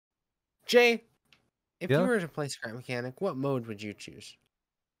Jay, if you Yeah, were to play Scrap Mechanic, what mode would you choose?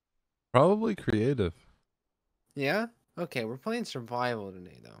 probably creative. Yeah? Okay, we're playing survival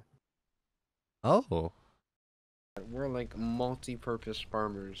today, though. Oh, We're like multi-purpose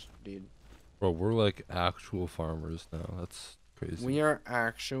farmers, dude. bro, we're like actual farmers now. That's crazy. We are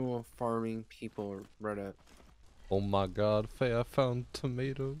actual farming people, brother. Oh my God, Faye, I found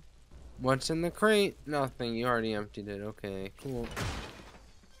tomato. What's in the crate? Nothing. You already emptied it. Okay, cool.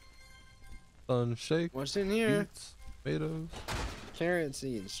 Sun shake, What's in here? beets, tomatoes, Carrot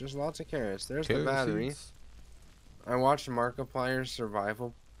seeds. There's lots of carrots. There's the carrot battery. seeds. I watched Markiplier's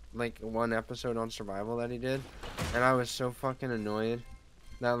survival, like one episode on survival that he did, and I was so fucking annoyed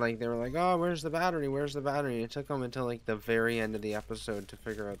that like they were like, "Oh, where's the battery? Where's the battery?" And it took them until like the very end of the episode to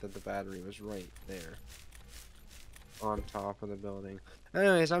figure out that the battery was right there on top of the building.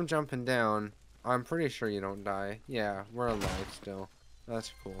 Anyways, I'm jumping down. I'm pretty sure you don't die. Yeah, we're alive still.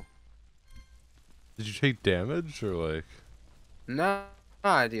 That's cool. Did you take damage or like? Nah,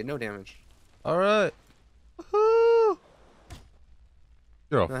 dude, no damage. All right. Woohoo!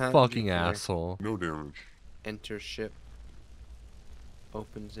 You're a fucking Okay. asshole. No damage. Enter ship.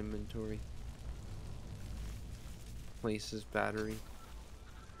 Opens inventory. Places battery.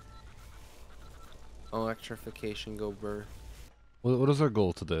 Electrification go burr. What is our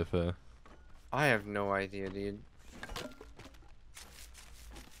goal today, Faye? I have no idea, dude.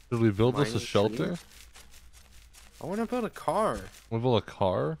 Should we build us Mining a shelter? trees? I want to build a car. Want to build a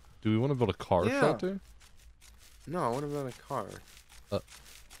car? Do we want to build a car Yeah. shelter? No, I want to build a car. Uh.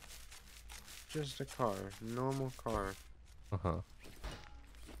 Just a car. Normal car. Uh-huh.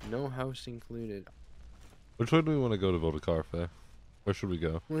 No house included. Which way do we want to go to build a car, Faye? Where should we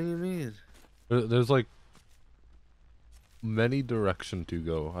go? What do you mean? There's like many direction to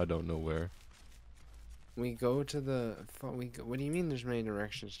go. I don't know where. We go to the... what do you mean there's many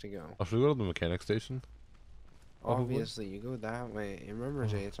directions to go? Oh, should we go to the mechanic station? Probably. Obviously, you go that way. And remember,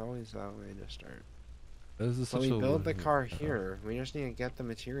 Jay, it's always that way to start. This is So such we a build the weird- car here. We just need to get the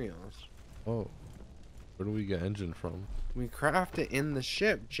materials. Oh. Where do we get engine from? We craft it in the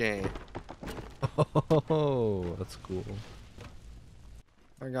ship, Jay. Oh, that's cool.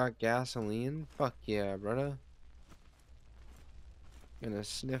 I got gasoline. Fuck yeah, brother. Gonna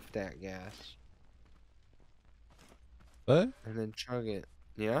sniff that gas. What? And then chug it.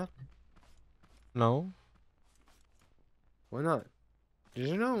 Yeah? No. Why not? Did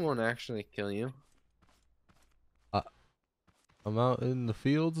you know it won't actually kill you? I'm out in the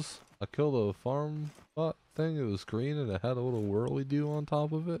fields. I killed a farm bot thing. It was green and it had a little whirly-doo on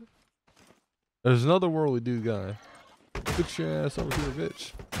top of it. There's another whirly-doo guy. Get your ass over here,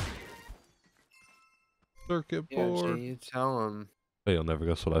 bitch. Circuit Yeah, board. Jay, you tell him. Hey, you'll never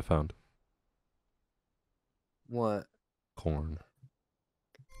guess what I found. What? Corn.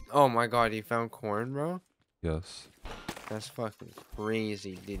 Oh my god, you found corn, bro? Yes. That's fucking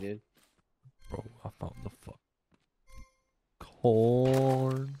crazy, dude. Bro, I found the fuck.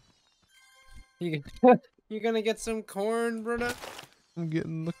 Corn. You gonna get some corn, brother? I'm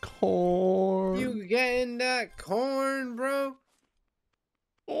getting the corn. You getting that corn, bro?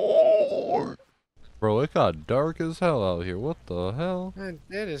 Corn. Bro, it got dark as hell out here. What the hell? It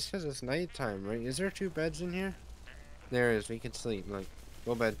is because it's nighttime, right? Is there 2 beds in here? There is. We can sleep. Like,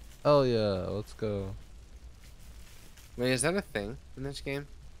 go bed. Oh yeah, let's go. Wait, is that a thing in this game?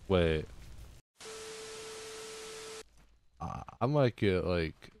 Wait. I might get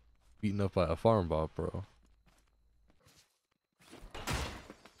like beaten up by a farm bot, bro.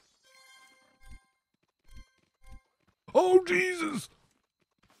 Oh Jesus!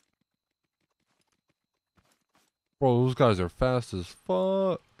 Bro, those guys are fast as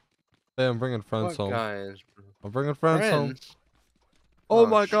fuck. Hey, I'm bringing friends What home. guys? I'm bringing friends home. Friends? Oh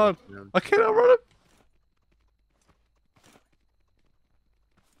my shit, God! man. I can't outrun it.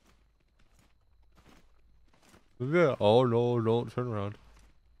 Yeah. Oh no! Don't turn around.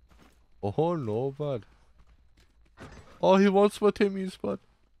 Oh no, bud. Oh, he wants my Timmy's, bud.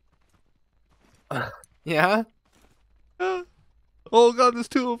 Yeah? Yeah. Oh God, there's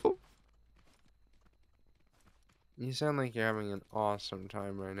 2 of them. You sound like you're having an awesome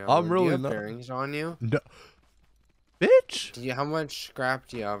time right now. I'm Do really you have not. bearings on you? No. Bitch. How much scrap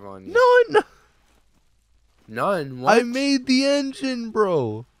do you have on you? None. None? What? I made the engine,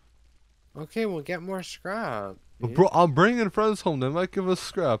 bro. Okay, well, get more scrap. dude. Bro, I'm bringing friends home. They might give us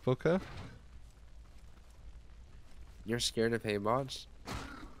scrap, okay? You're scared of hay bots?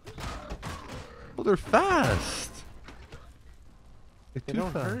 Well, they're fast. They're They too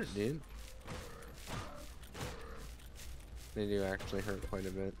don't fast. hurt, dude. They do actually hurt quite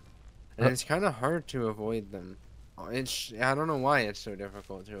a bit. And it's kind of hard to avoid them. I don't know why it's so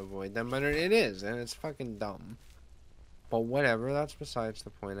difficult to avoid them, but it is, and it's fucking dumb. But whatever, that's besides the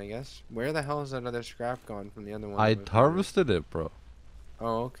point, I guess. Where the hell is that other scrap gone from the other one I that was moving? harvested it, bro.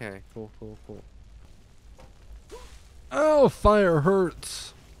 Oh, okay. Cool, cool, cool. Oh, fire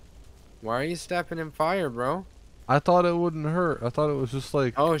hurts. Why are you stepping in fire, bro? I thought it wouldn't hurt. I thought it was just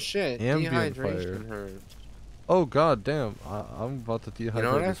like Oh shit, ambient fire. dehydration hurts. Oh god damn. I'm about to dehydrate You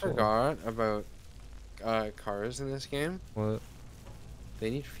know what I as well. forgot about cars in this game? What? They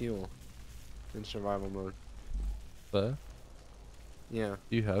need fuel in survival mode. What? Yeah,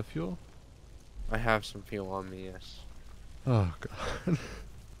 Do you have fuel? I have some fuel on me, yes. Oh god.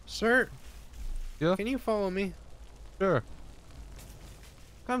 Sir, Yeah? can you follow me? Sure.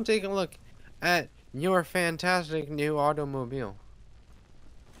 Come take a look at your fantastic new automobile.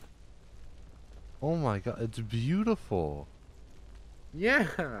 Oh my god, it's beautiful. Yeah,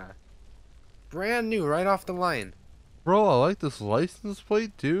 brand new, right off the line. Bro, I like this license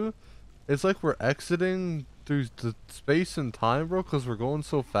plate too. It's like we're exiting through the space and time, bro, because we're going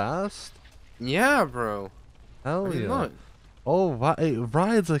so fast. Yeah, bro. Hell I mean, yeah. look. Oh, it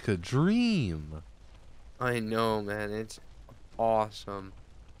rides like a dream. I know, man. It's awesome.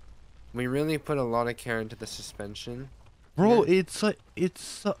 We really put a lot of care into the suspension. Bro, Yeah.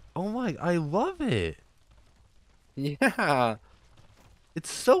 oh my, I love it. Yeah,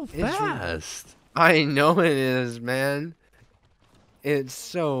 It's so it's. fast. I know it is, man. It's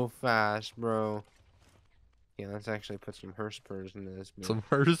so fast, bro. Yeah, let's actually put some Hurspurs into this, man. Some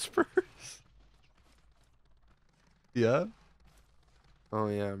Hurspurs. Yeah. Oh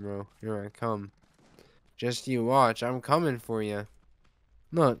yeah, bro. Here I come. Just you watch. I'm coming for you.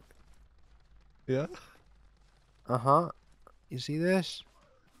 Look. Yeah. Uh-huh. You see this?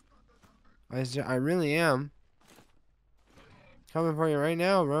 I really am. Coming for you right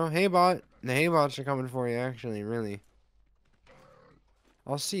now, bro. Hey, bot. The hay bots are coming for you, actually, really.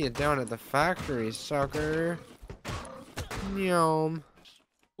 I'll see you down at the factory, sucker. Yum.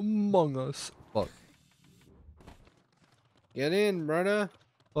 Among Us. Fuck. Get in, brother.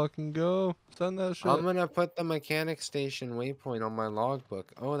 Fucking go. Send that shit. I'm gonna put the mechanic station waypoint on my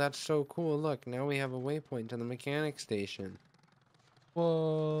logbook. Oh, that's so cool. Look, now we have a waypoint to the mechanic station.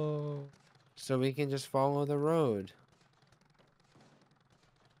 Whoa. So we can just follow the road.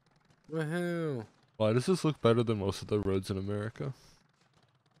 Woohoo. Why does this look better than most of the roads in America?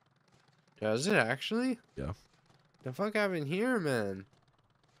 Does it actually? Yeah. The fuck happened here, man?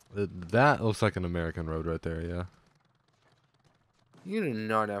 That looks like an American road right there, yeah. You do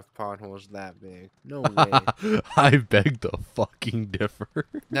not have potholes that big. No way. I beg to fucking differ.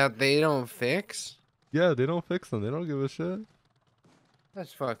 That they don't fix? Yeah, they don't fix them. They don't give a shit.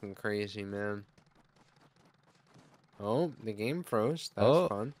 That's fucking crazy, man. Oh, the game froze. That's Oh,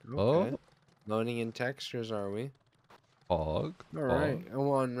 fun. oh. Okay. Loading in textures, are we? Fog. Alright, come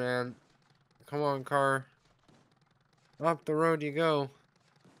on, man. Come on, car. Up the road you go.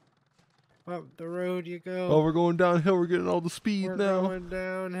 Up the road you go. Oh, we're going downhill. We're getting all the speed We're now. going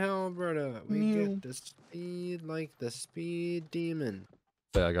downhill, brother. We get the speed like the speed demon.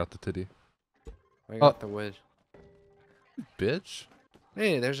 Yeah, I got the titty. I got the wood. Bitch.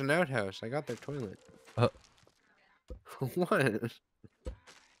 Hey, there's an outhouse. I got their toilet. What?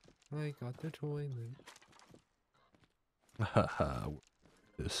 I got the toilet. Haha.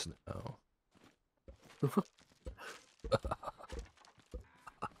 This now.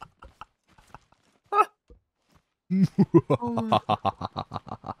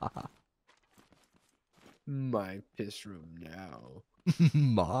 My piss room now.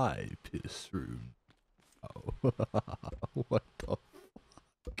 My piss room. Oh. What the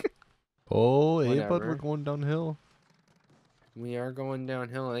fuck? Oh, hey, bud, Whatever. we're going downhill. We are going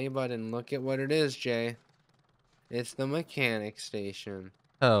downhill, eh, bud? And look at what it is, Jay. It's the mechanic station.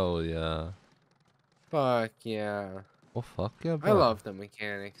 Hell yeah. Fuck yeah. Oh, fuck yeah, bud. I love the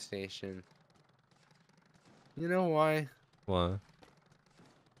mechanic station. You know why? Why?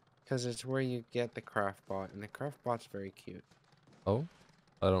 Because it's where you get the craft bot, and the craft bot's very cute. Oh?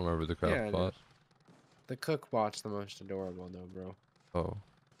 I don't remember the craft Yeah, it bot. is. The cook bot's the most adorable, though, bro. Oh.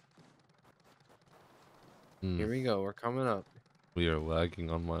 Here we go. We're coming up. We are lagging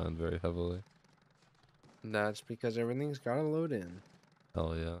on my end very heavily. That's because everything's got to load in.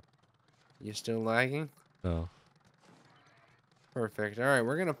 Hell yeah. You still lagging? No. Perfect. All right,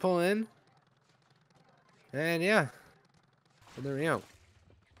 we're going to pull in. And yeah. Well, there we go.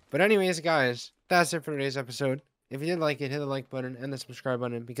 But anyways, guys, that's it for today's episode. If you did like it, hit the like button and the subscribe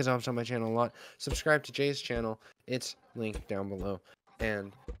button because it helps out my channel a lot. Subscribe to Jay's channel. It's linked down below.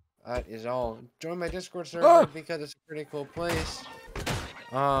 And that is all. Join my Discord server because it's a pretty cool place.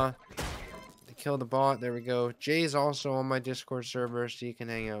 The kill the bot. There we go. Jay's also on my Discord server, so you can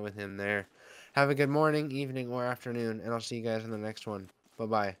hang out with him there. Have a good morning, evening, or afternoon, and I'll see you guys in the next one.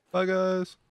 Bye-bye. Bye, guys.